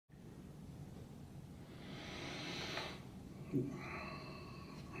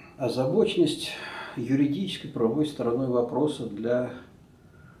озабоченность юридической правовой стороной вопроса для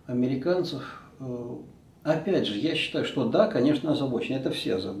американцев. Опять же, я считаю, что да, конечно, озабочены. Это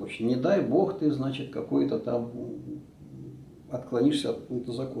все озабочены. Не дай бог ты, значит, какой-то там отклонишься от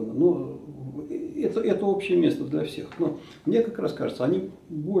какого-то закона. Но это общее место для всех. Но мне как раз кажется, они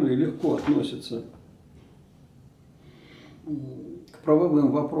более легко относятся к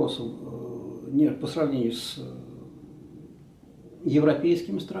правовым вопросам по сравнению с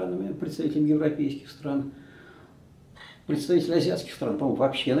европейскими странами, представителями европейских стран. Представители азиатских стран, по-моему,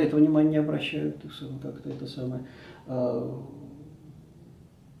 вообще на это внимание не обращают, как-то это самое.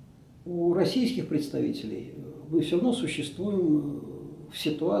 У российских представителей мы все равно существуем в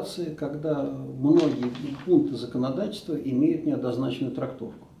ситуации, когда многие пункты законодательства имеют неоднозначную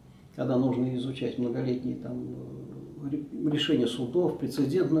трактовку. Когда нужно изучать многолетние там решения судов,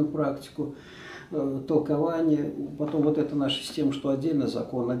 прецедентную практику, толкование, потом вот эта наша система, что отдельно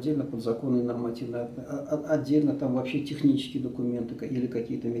закон, отдельно подзаконные нормативные, отдельно там вообще технические документы или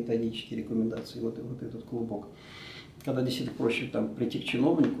какие-то методические рекомендации, вот этот клубок. Когда действительно проще там прийти к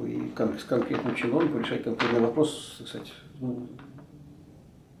чиновнику и с конкретным чиновником решать конкретный вопрос, кстати,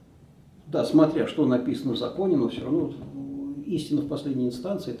 да, смотря что написано в законе, но все равно истина в последней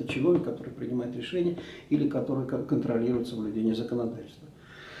инстанции это чиновник, который принимает решение или который контролирует соблюдение законодательства.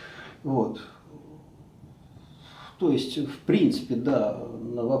 Вот. То есть, в принципе, да,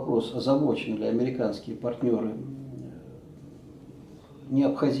 на вопрос, озабочены ли американские партнеры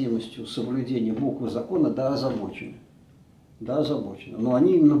необходимостью соблюдения буквы закона, да, озабочены. Да, озабочены. Но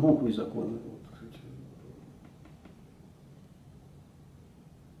они именно буквой закона.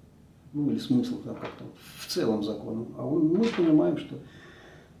 Ну, или смысл там как-то в целом закона. А мы понимаем, что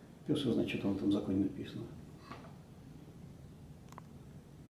пес его знает, что там в этом законе написано.